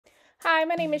Hi,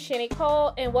 my name is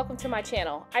Shanycole and welcome to my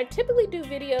channel. I typically do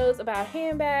videos about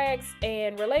handbags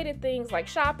and related things like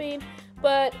shopping,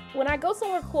 but when I go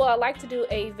somewhere cool, I like to do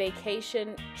a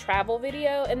vacation travel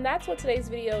video, and that's what today's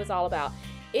video is all about.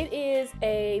 It is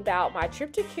about my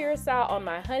trip to Curacao on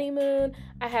my honeymoon.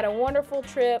 I had a wonderful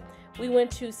trip. We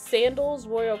went to Sandals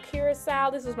Royal Curacao.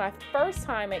 This was my first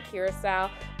time at Curacao,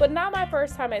 but not my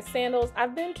first time at Sandals.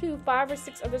 I've been to 5 or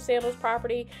 6 other Sandals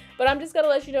property, but I'm just gonna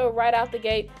let you know right out the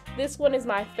gate, this one is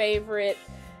my favorite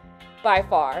by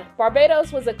far.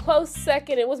 Barbados was a close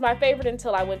second. It was my favorite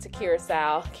until I went to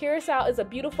Curacao. Curacao is a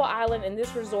beautiful island and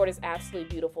this resort is absolutely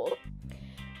beautiful.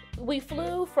 We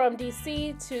flew from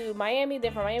DC to Miami,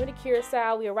 then from Miami to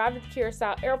Curacao. We arrived at the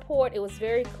Curacao airport. It was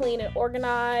very clean and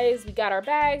organized. We got our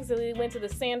bags and we went to the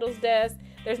Sandals desk.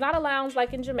 There's not a lounge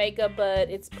like in Jamaica,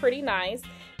 but it's pretty nice.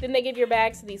 Then they give your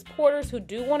bags to these porters who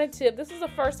do want a tip. This is the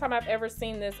first time I've ever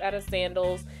seen this at a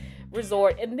Sandals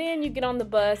resort. And then you get on the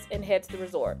bus and head to the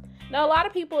resort. Now, a lot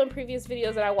of people in previous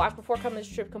videos that I watched before coming to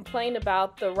this trip complained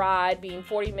about the ride being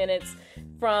 40 minutes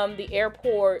from the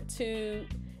airport to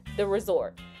the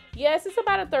resort. Yes, it's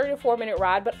about a 30 to 40 minute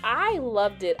ride, but I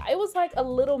loved it. It was like a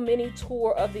little mini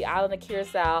tour of the island of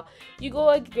Curacao. You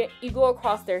go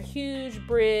across their huge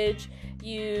bridge.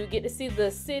 You get to see the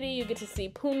city. You get to see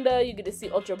Punda. You get to see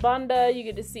Ochabamba. You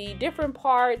get to see different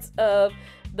parts of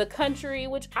the country,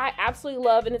 which I absolutely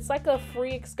love. And it's like a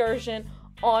free excursion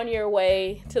on your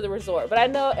way to the resort. But I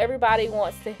know everybody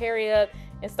wants to hurry up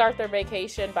and start their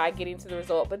vacation by getting to the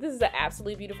resort. But this is an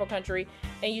absolutely beautiful country,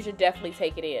 and you should definitely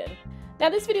take it in. Now,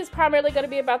 this video is primarily going to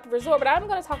be about the resort, but I'm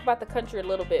going to talk about the country a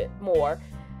little bit more.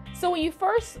 So when you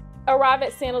first arrive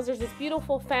at Sandals, there's this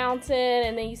beautiful fountain,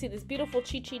 and then you see this beautiful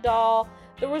Chi-Chi doll.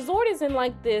 The resort is in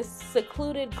like this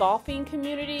secluded golfing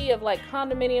community of like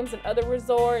condominiums and other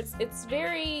resorts. It's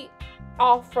very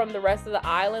off from the rest of the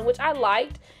island, which I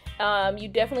liked. You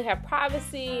definitely have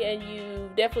privacy, and you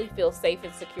definitely feel safe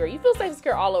and secure. You feel safe and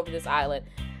secure all over this island.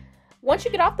 Once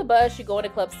you get off the bus, you go into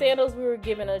Club Sandals. We were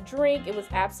given a drink. It was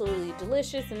absolutely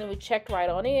delicious, and then we checked right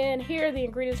on in. Here are the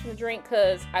ingredients from the drink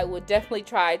because I would definitely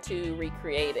try to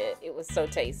recreate it. It was so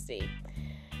tasty.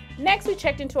 Next, we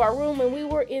checked into our room, and we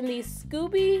were in the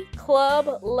Scooby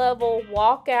Club level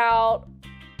walkout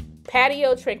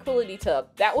patio tranquility tub.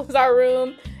 That was our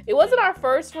room. It wasn't our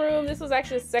first room. This was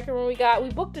actually the second room we got. We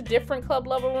booked a different club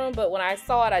level room, but when I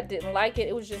saw it, I didn't like it.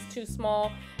 It was just too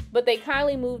small, but they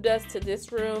kindly moved us to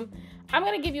this room. I'm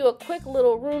going to give you a quick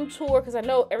little room tour because I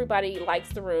know everybody likes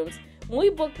the rooms. When we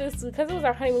booked this, because it was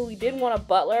our honeymoon, we did want a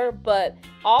butler, but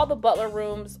all the butler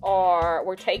rooms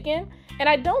were taken. And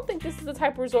I don't think this is the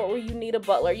type of resort where you need a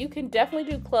butler. You can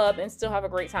definitely do club and still have a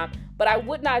great time, but I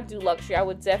would not do luxury. I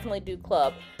would definitely do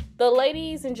club. The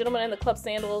ladies and gentlemen in the Club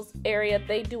Sandals area,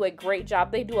 they do a great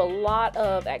job. They do a lot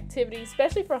of activities,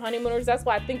 especially for honeymooners. That's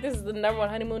why I think this is the #1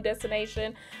 honeymoon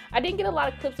destination. I didn't get a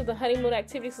lot of clips of the honeymoon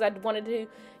activities because I wanted to,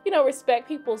 respect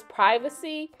people's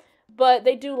privacy. But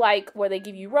they do like where they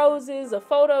give you roses, a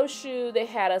photo shoot. They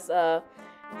had us a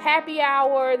happy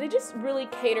hour. They just really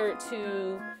catered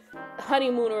to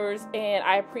honeymooners, and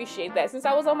I appreciate that since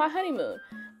I was on my honeymoon.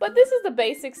 But this is the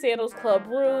basic Sandals Club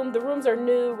room. The rooms are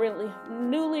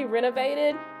newly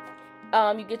renovated.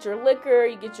 You get your liquor,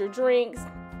 you get your drinks,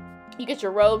 you get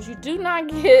your robes. You do not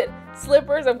get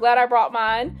slippers. I'm glad I brought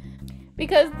mine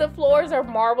because the floors are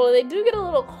marble and they do get a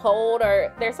little cold,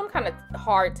 or there's some kind of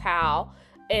hard towel.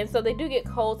 And so they do get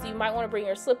cold, so you might want to bring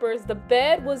your slippers. The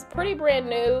bed was pretty brand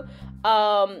new.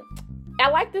 I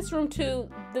like this room too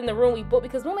than the room we booked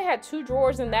because we only had 2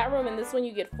 drawers in that room, and this one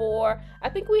you get 4. I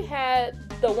think we had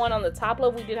the one on the top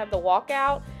level. We did have the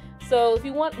walkout. So if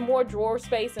you want more drawer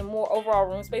space and more overall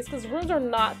room space, because rooms are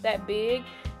not that big,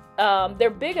 they're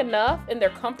big enough and they're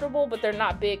comfortable, but they're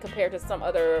not big compared to some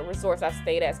other resorts I've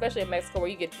stayed at, especially in Mexico where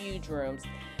you get huge rooms.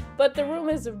 But the room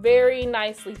is very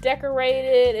nicely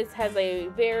decorated. It has a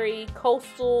very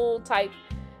coastal type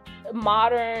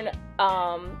modern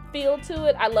feel to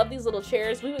it. I love these little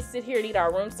chairs. We would sit here and eat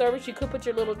our room service. You could put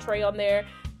your little tray on there.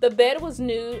 The bed was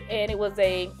new and it was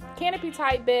a canopy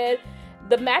type bed.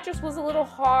 The mattress was a little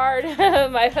hard.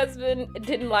 My husband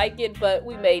didn't like it, but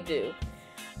we made do.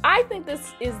 I think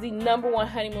this is the #1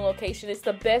 honeymoon location. It's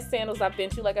the best Sandals I've been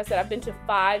to. Like I said, I've been to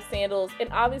 5 Sandals, and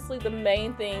obviously the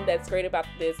main thing that's great about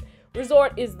this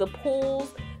resort is the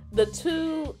pools. The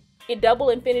 2 double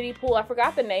infinity pool. I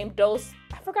forgot the name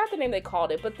they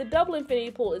called it, but the double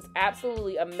infinity pool is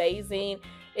absolutely amazing.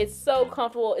 It's so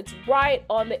comfortable. It's right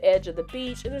on the edge of the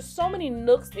beach, and there's so many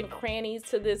nooks and crannies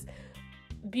to this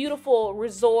beautiful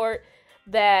resort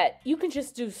that you can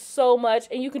just do so much,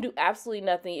 and you can do absolutely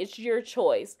nothing. It's your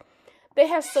choice. They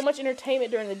have so much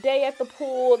entertainment during the day at the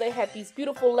pool. They had these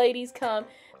beautiful ladies come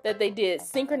that they did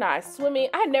synchronized swimming.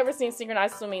 I had never seen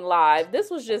synchronized swimming live. This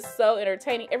was just so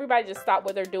entertaining. Everybody just stopped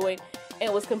what they're doing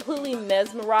and was completely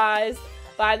mesmerized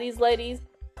by these ladies.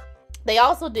 They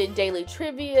also did daily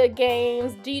trivia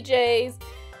games, DJs.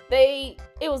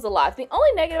 It was a lot. The only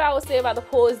negative I would say about the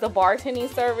pool is the bartending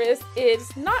service.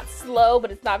 It's not slow,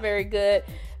 but it's not very good.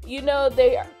 You know,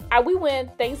 we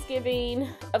went Thanksgiving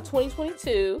of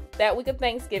 2022, that week of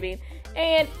Thanksgiving,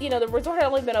 and you know, the resort had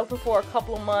only been open for a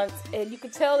couple of months, and you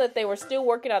could tell that they were still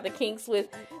working out the kinks with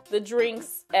the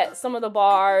drinks at some of the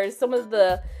bars.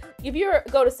 If you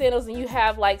go to Sandals and you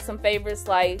have like some favorites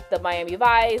like the Miami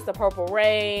Vice, the Purple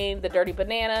Rain, the Dirty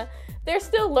Banana, they're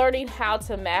still learning how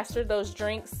to master those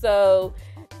drinks, so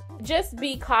just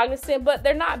be cognizant, but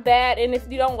they're not bad, and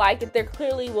if you don't like it, they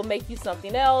clearly will make you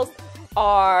something else,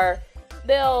 or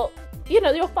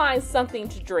you'll find something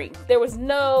to drink. There was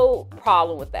no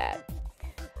problem with that.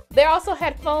 They also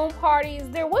had foam parties.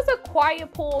 There was a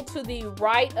quiet pool to the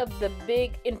right of the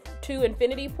big two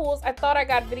infinity pools. I thought I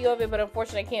got a video of it, but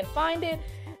unfortunately I can't find it.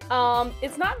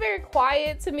 It's not very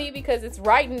quiet to me because it's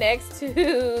right next to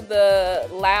the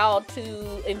loud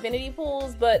two infinity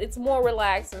pools, but it's more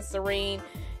relaxed and serene.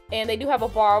 And they do have a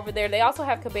bar over there. They also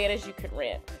have cabanas you can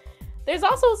rent. There's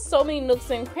also so many nooks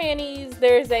and crannies.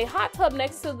 There's a hot tub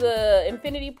next to the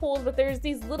infinity pools, but there's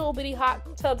these little bitty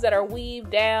hot tubs that are weaved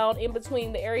down in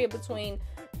between the area between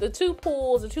the two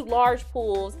pools, the two large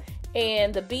pools,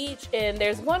 and the beach. And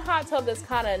there's one hot tub that's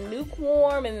kind of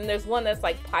lukewarm, and then there's one that's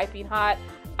like piping hot.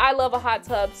 I love a hot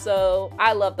tub, so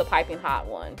I love the piping hot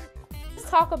one. Let's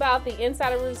talk about the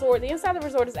inside of the resort. The inside of the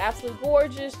resort is absolutely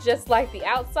gorgeous, just like the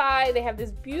outside. They have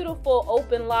this beautiful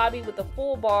open lobby with a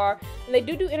full bar, and they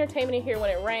do entertainment in here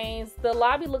when it rains. The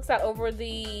lobby looks out over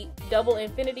the double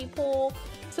infinity pool.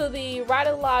 To the right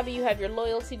of the lobby, you have your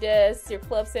loyalty desk, your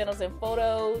club sandals and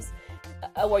photos,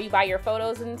 where you buy your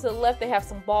photos, and to the left they have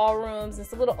some ballrooms and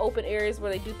some little open areas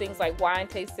where they do things like wine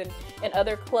tasting and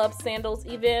other club sandals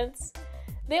events.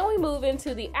 Then we move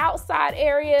into the outside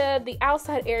area. The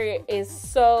outside area is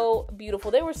so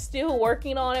beautiful. They were still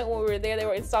working on it when we were there. They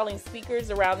were installing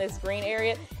speakers around this green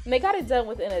area, and they got it done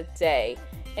within a day.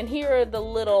 And here are the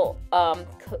little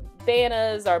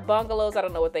cabanas or bungalows, I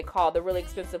don't know what they call, the really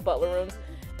expensive butler rooms.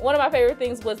 One of my favorite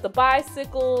things was the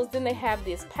bicycles. Then they have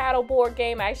this paddleboard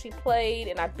game I actually played,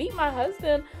 and I beat my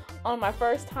husband on my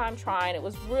first time trying. It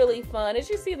was really fun. As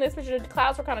you see in this picture, the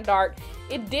clouds were kind of dark.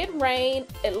 It did rain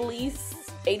at least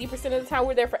 80% of the time. We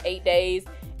were there for 8 days.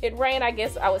 It rained, I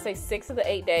guess I would say 6 of the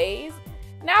 8 days.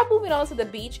 Now moving on to the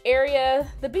beach area.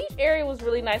 The beach area was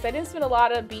really nice. I didn't spend a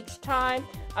lot of beach time.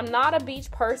 I'm not a beach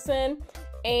person,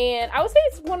 and I would say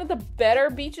it's one of the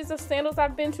better beaches of Sandals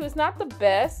I've been to. It's not the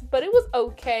best, but it was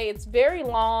okay. It's very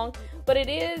long, but it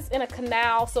is in a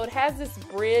canal, so it has this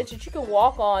bridge that you can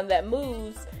walk on that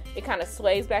moves. It kind of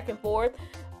sways back and forth,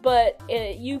 but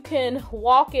you can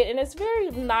walk it, and it's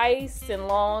very nice and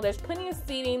long. There's plenty of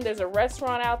seating. There's a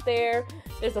restaurant out there.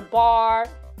 There's a bar.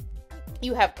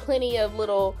 You have plenty of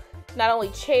little, not only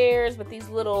chairs, but these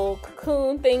little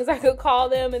cocoon things, I could call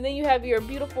them. And then you have your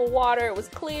beautiful water. It was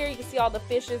clear. You can see all the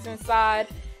fishes inside.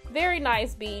 Very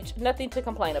nice beach. Nothing to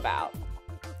complain about.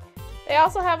 They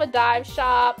also have a dive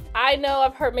shop. I know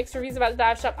I've heard mixed reviews about the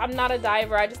dive shop. I'm not a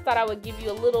diver. I just thought I would give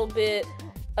you a little bit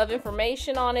of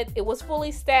information on it. It was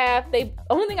fully staffed. The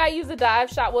only thing I used the dive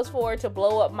shop was for to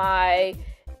blow up my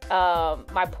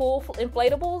my pool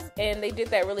inflatables, and they did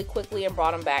that really quickly and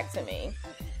brought them back to me.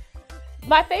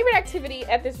 My favorite activity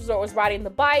at this resort was riding the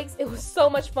bikes. It was so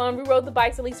much fun. We rode the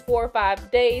bikes at least 4 or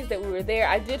 5 days that we were there.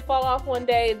 I did fall off one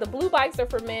day. The blue bikes are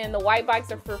for men. The white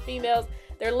bikes are for females.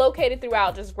 They're located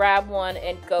throughout. Just grab one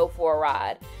and go for a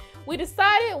ride. We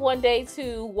decided one day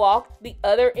to walk the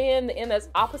other end, the end that's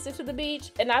opposite to the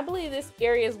beach. And I believe this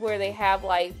area is where they have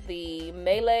like the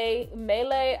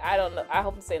Malay, I don't know, I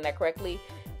hope I'm saying that correctly,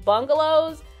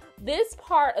 bungalows. This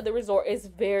part of the resort is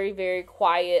very, very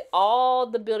quiet. All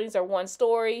the buildings are 1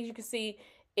 story. You can see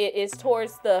it is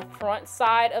towards the front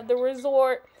side of the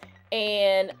resort.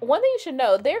 And one thing you should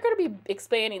know, they're going to be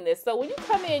expanding this. So when you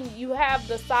come in, you have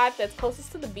the side that's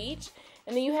closest to the beach.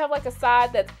 And then you have like a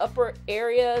side that's upper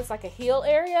area. It's like a hill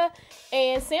area.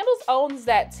 And Sandals owns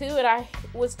that too. And I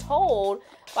was told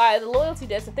by the loyalty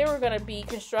desk that they were going to be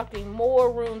constructing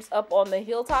more rooms up on the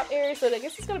hilltop area. So I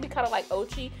guess it's going to be kind of like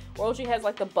Ochi, where Ochi has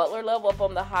like the butler level up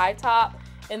on the high top.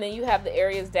 And then you have the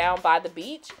areas down by the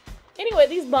beach. Anyway,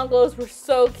 these bungalows were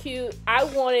so cute. I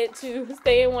wanted to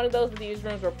stay in one of those, but these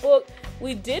rooms were booked.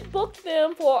 We did book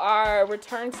them for our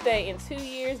return stay in 2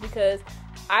 years because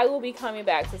I will be coming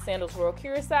back to Sandals World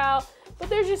Curaçao, but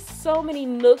there's just so many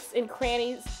nooks and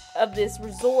crannies. of this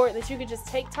resort that you could just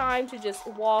take time to just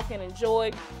walk and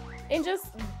enjoy and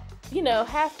just, you know,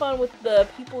 have fun with the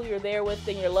people you're there with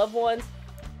and your loved ones.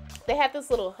 They have this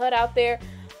little hut out there.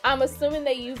 I'm assuming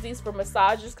they use these for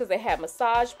massages because they have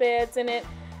massage beds in it.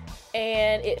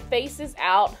 And it faces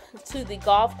out to the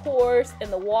golf course and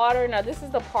the water. Now this is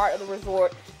the part of the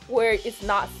resort where it's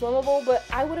not swimmable, but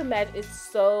I would imagine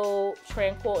it's so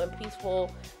tranquil and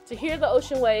peaceful to hear the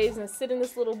ocean waves and sit in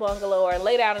this little bungalow or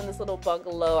lay down in this little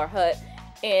bungalow or hut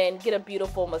and get a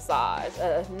beautiful massage,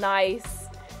 a nice,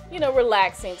 you know,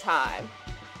 relaxing time.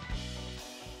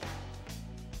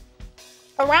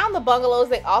 Around the bungalows,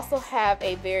 they also have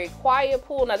a very quiet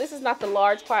pool. Now this is not the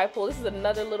large quiet pool. This is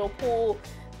another little pool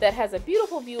that has a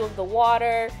beautiful view of the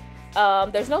water.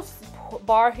 There's no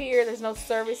bar here, there's no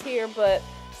service here, but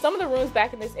some of the rooms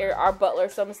back in this area are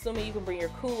butlers, so I'm assuming you can bring your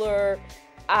cooler.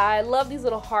 I love these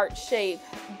little heart-shaped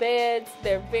beds.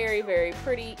 They're very, very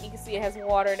pretty. You can see it has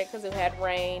water in it because it had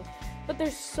rain, but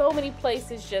there's so many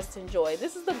places just to enjoy.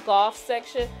 This is the golf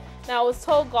section. Now I was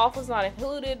told golf was not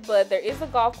included, but there is a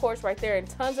golf course right there and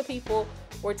tons of people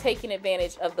were taking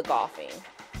advantage of the golfing.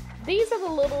 These are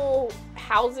the little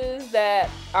houses that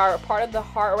are part of the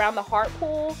heart, around the heart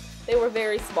pool. They were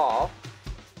very small.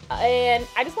 And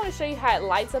I just want to show you how it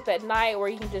lights up at night where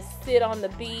you can just sit on the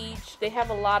beach. They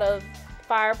have a lot of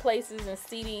fireplaces and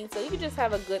seating, so you can just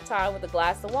have a good time with a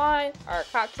glass of wine or a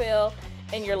cocktail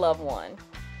and your loved one.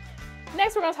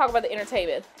 Next, we're going to talk about the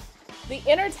entertainment. The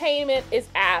entertainment is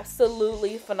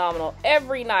absolutely phenomenal.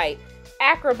 Every night,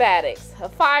 acrobatics, a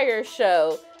fire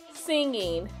show,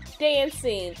 singing,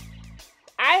 dancing.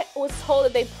 I was told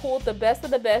that they pulled the best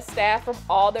of the best staff from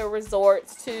all their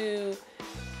resorts to,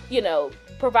 you know,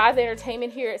 provide the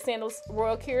entertainment here at Sandals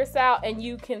Royal Curacao, and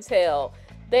you can tell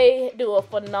they do a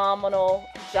phenomenal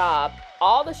job.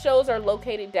 All the shows are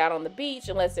located down on the beach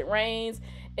unless it rains,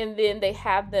 and then they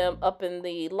have them up in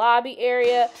the lobby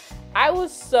area. I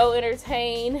was so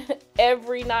entertained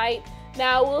every night.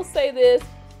 Now I will say this,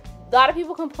 a lot of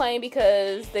people complain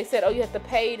because they said, oh, you have to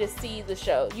pay to see the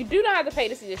show. You do not have to pay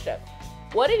to see the show.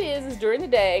 What it is during the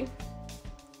day,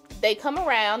 they come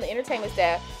around, the entertainment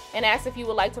staff, and ask if you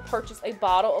would like to purchase a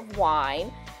bottle of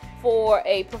wine for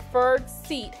a preferred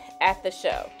seat at the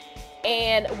show.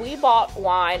 And we bought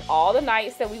wine all the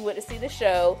nights that we went to see the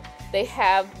show. They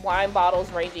have wine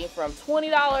bottles ranging from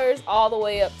 $20 all the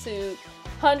way up to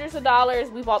hundreds of dollars.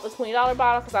 We bought the $20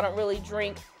 bottle because I don't really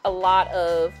drink a lot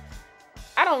of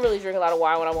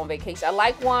wine when I'm on vacation. I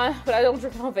like wine, but I don't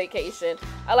drink it on vacation.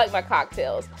 I like my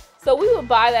cocktails. So we would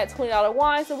buy that $20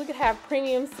 wine so we could have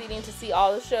premium seating to see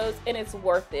all the shows, and it's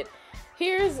worth it.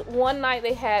 Here's one night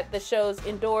they had the shows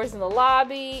indoors in the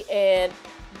lobby, and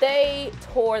they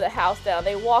tore the house down.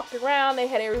 They walked around, they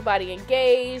had everybody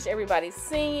engaged, everybody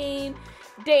singing,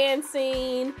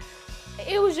 dancing.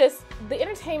 It was just, the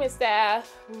entertainment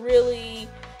staff really,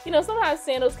 you know, sometimes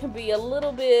Sandals can be a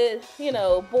little bit, you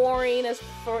know, boring as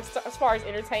far as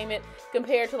entertainment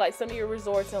compared to like some of your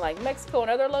resorts in like Mexico and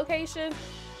other locations.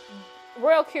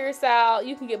 Royal Curacao,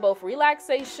 you can get both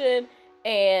relaxation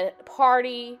and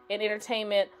party and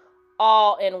entertainment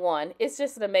all in one. It's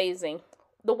just amazing.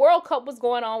 The World Cup was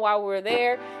going on while we were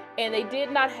there, and they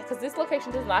did not, because this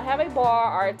location does not have a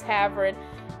bar or a tavern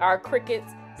or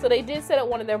crickets, so they did set up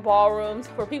one of their ballrooms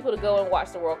for people to go and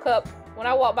watch the World Cup. When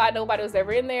I walked by, nobody was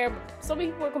ever in there. Some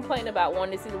people were complaining about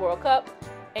wanting to see the World Cup,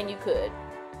 and you could.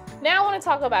 Now I want to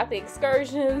talk about the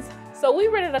excursions. So we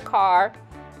rented a car,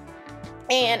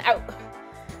 and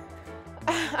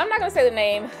I'm not going to say the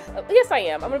name. Yes, I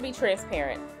am. I'm going to be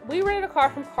transparent. We rented a car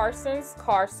from Carson's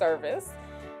Car Service.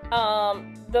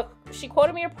 She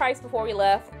quoted me a price before we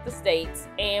left the States,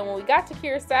 and when we got to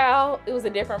Curacao, it was a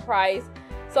different price.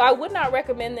 So I would not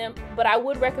recommend them, but I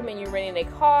would recommend you renting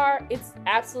a car. It's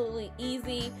absolutely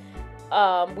easy.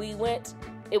 We went,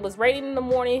 it was raining in the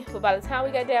morning, but by the time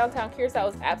we got downtown Curacao,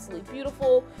 it was absolutely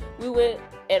beautiful. We went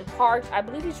and parked, I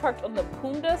believe we parked on the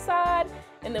Punta side,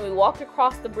 and then we walked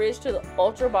across the bridge to the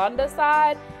Ultra Banda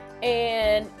side.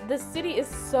 And the city is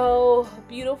so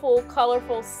beautiful,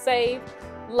 colorful, safe,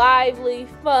 lively,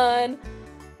 fun,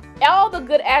 all the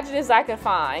good adjectives I could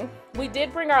find. We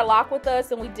did bring our lock with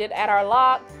us, and we did add our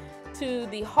lock to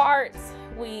the hearts.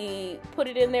 We put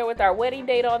it in there with our wedding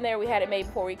date on there. We had it made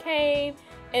before we came,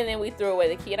 and then we threw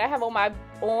away the key. And I have on my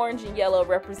orange and yellow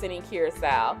representing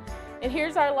Curacao. And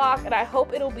here's our lock, and I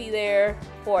hope it'll be there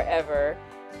forever.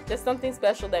 Just something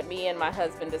special that me and my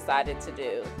husband decided to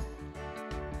do.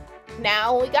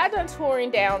 Now, when we got done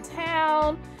touring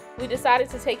downtown, we decided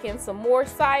to take in some more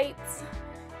sights.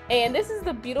 And this is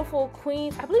the beautiful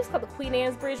Queen, I believe it's called the Queen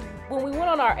Anne's Bridge. When we went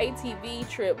on our ATV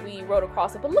trip, we rode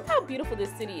across it. But look how beautiful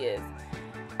this city is.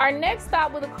 Our next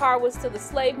stop with the car was to the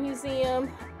Slave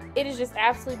Museum. It is just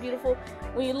absolutely beautiful.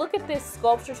 When you look at this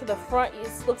sculpture to the front,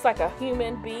 it looks like a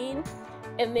human being.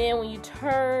 And then when you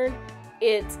turn,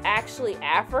 it's actually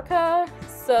Africa.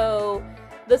 So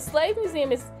the Slave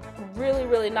Museum is really,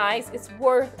 really nice. It's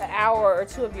worth an hour or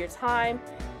two of your time.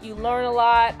 You learn a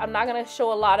lot. I'm not going to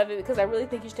show a lot of it because I really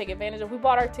think you should take advantage of it. We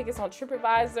bought our tickets on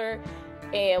TripAdvisor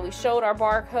and we showed our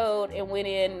barcode and went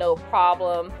in, no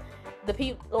problem. The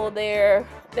people there,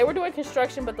 they were doing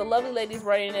construction, but the lovely ladies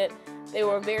running it, they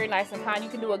were very nice and kind. You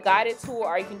can do a guided tour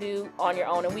or you can do on your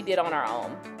own, and we did on our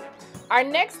own. Our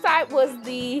next stop was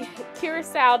the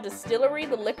CURAÇAO distillery,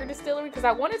 the liquor distillery, because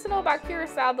I wanted to know about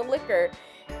CURAÇAO, the liquor.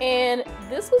 And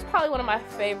this was probably one of my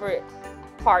favorite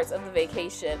parts of the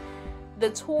vacation.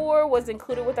 The tour was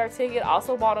included with our ticket,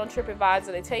 also bought on TripAdvisor.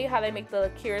 They tell you how they make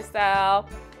the CURAÇAO.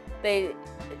 They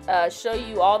show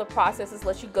you all the processes,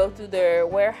 let you go through their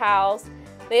warehouse.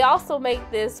 They also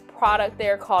make this product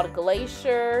there called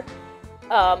Glacier.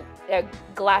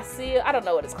 Glacier, I don't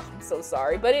know what it's called, I'm so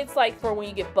sorry, but it's like for when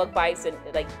you get bug bites and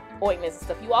like ointments and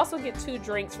stuff. You also get 2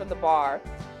 drinks from the bar.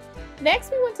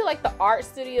 Next, we went to like the art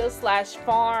studio slash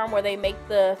farm where they make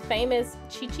the famous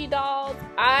Chi-Chi dolls.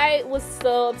 I was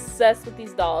so obsessed with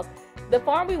these dolls. The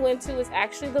farm we went to is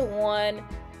actually the one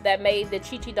that made the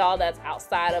Chi-Chi doll that's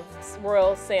outside of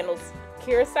Royal Sandals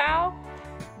CURAÇAO.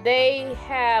 They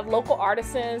have local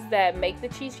artisans that make the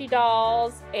Chi-Chi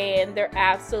dolls, and they're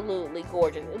absolutely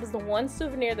gorgeous. It was the one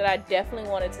souvenir that I definitely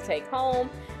wanted to take home.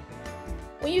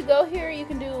 When you go here, you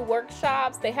can do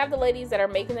workshops. They have the ladies that are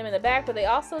making them in the back, but they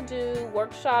also do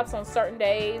workshops on certain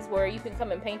days where you can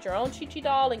come and paint your own Chi-Chi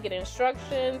doll and get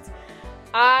instructions.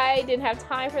 I didn't have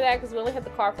time for that because we only had the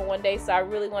car for one day, so I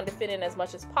really wanted to fit in as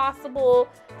much as possible.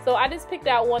 So I just picked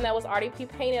out one that was already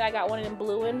pre-painted. I got one in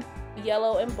blue and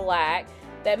yellow and black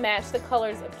that matched the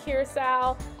colors of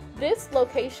CURAÇAO. This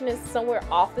location is somewhere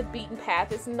off the beaten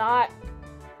path. It's not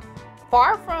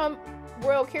far from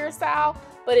Royal CURAÇAO,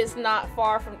 but it's not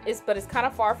far from it's kind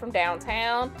of far from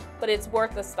downtown, but it's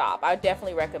worth a stop. I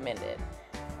definitely recommend it.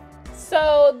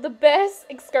 So the best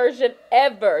excursion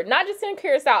ever, not just in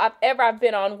CURAÇAO, I've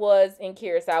been on was in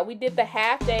CURAÇAO. We did the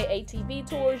half-day ATV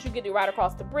tours. You get to ride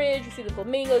across the bridge. You see the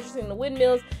flamingos. You see the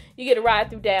windmills. You get to ride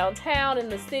through downtown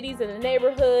and the cities and the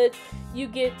neighborhoods. You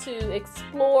get to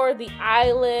explore the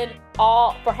island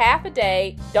all for half a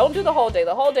day. Don't do the whole day.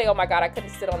 The whole day, oh my God, I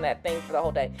couldn't sit on that thing for the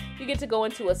whole day. You get to go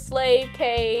into a slave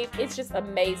cave. It's just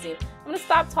amazing. I'm going to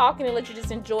stop talking and let you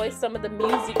just enjoy some of the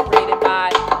music created by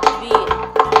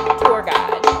the tour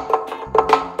guide.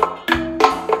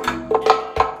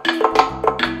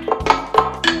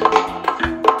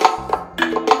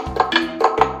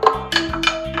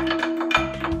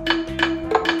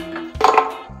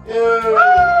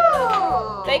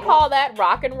 They call that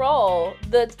rock and roll.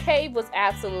 The cave was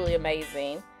absolutely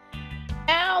amazing.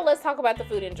 Now let's talk about the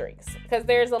food and drinks, because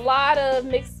there's a lot of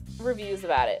mixed reviews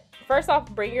about it. First off,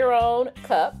 bring your own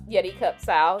cup, Yeti cup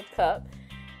style cup.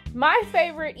 My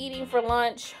favorite eating for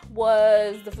lunch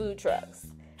was the food trucks.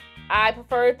 I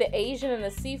preferred the Asian and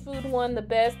the seafood one the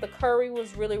best. The curry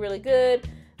was really, really good.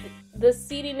 The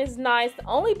seating is nice. The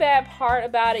only bad part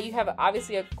about it, you have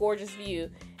obviously a gorgeous view,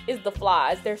 is the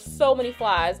flies. There's so many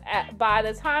flies. By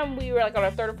the time we were like on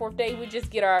our 3rd or 4th day, we just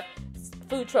get our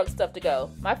food truck stuff to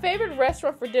go. My favorite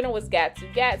restaurant for dinner was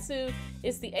Gatsu. Gatsu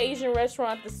is the Asian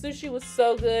restaurant. The sushi was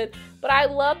so good, but I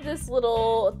love this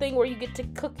little thing where you get to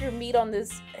cook your meat on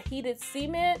this heated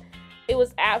cement. It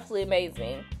was absolutely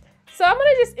amazing. So I'm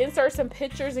gonna just insert some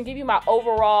pictures and give you my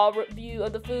overall review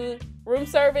of the food. Room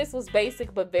service was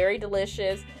basic but very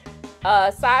delicious.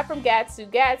 Aside from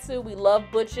Gatsu, we love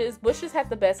Butch's. Butch's had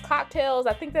the best cocktails.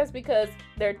 I think that's because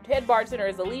their head bartender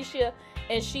is Alicia,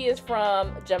 and she is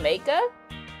from Jamaica.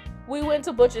 We went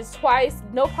to Butch's twice.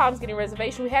 No problems getting a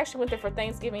reservation. We actually went there for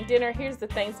Thanksgiving dinner. Here's the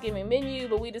Thanksgiving menu,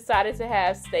 but we decided to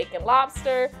have steak and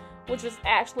lobster, which was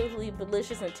absolutely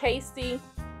delicious and tasty.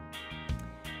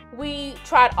 We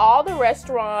tried all the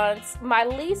restaurants. My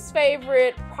least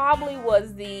favorite probably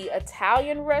was the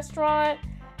Italian restaurant.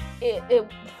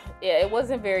 It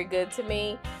wasn't very good to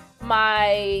me.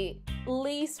 My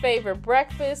least favorite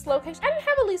breakfast location, I didn't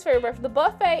have a least favorite breakfast. The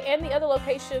buffet and the other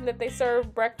location that they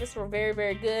served breakfast were very,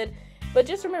 very good. But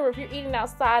just remember, if you're eating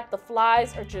outside, the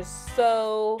flies are just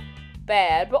so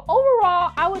bad. But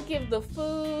overall, I would give the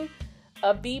food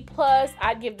a B+.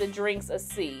 I'd give the drinks a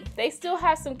C. They still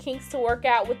have some kinks to work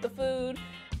out with the food,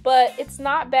 but it's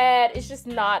not bad. It's just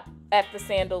not at the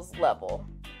Sandals level.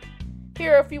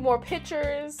 Here are a few more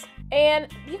pictures.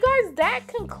 And you guys, that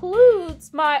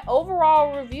concludes my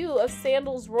overall review of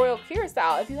Sandals Royal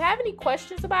CURAÇAO. If you have any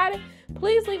questions about it,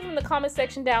 please leave them in the comment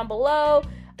section down below.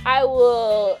 I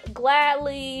will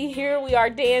gladly, here we are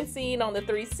dancing on the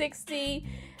 360.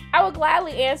 I will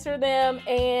gladly answer them,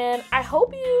 and I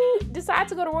hope you decide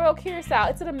to go to Royal Curacao.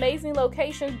 It's an amazing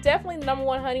location, definitely the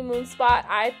 #1 honeymoon spot,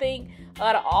 I think,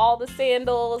 out of all the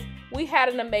Sandals. We had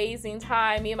an amazing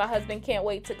time. Me and my husband can't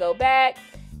wait to go back,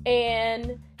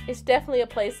 and it's definitely a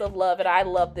place of love, and I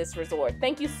love this resort.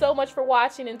 Thank you so much for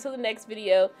watching. Until the next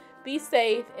video, be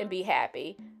safe and be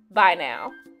happy. Bye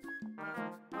now.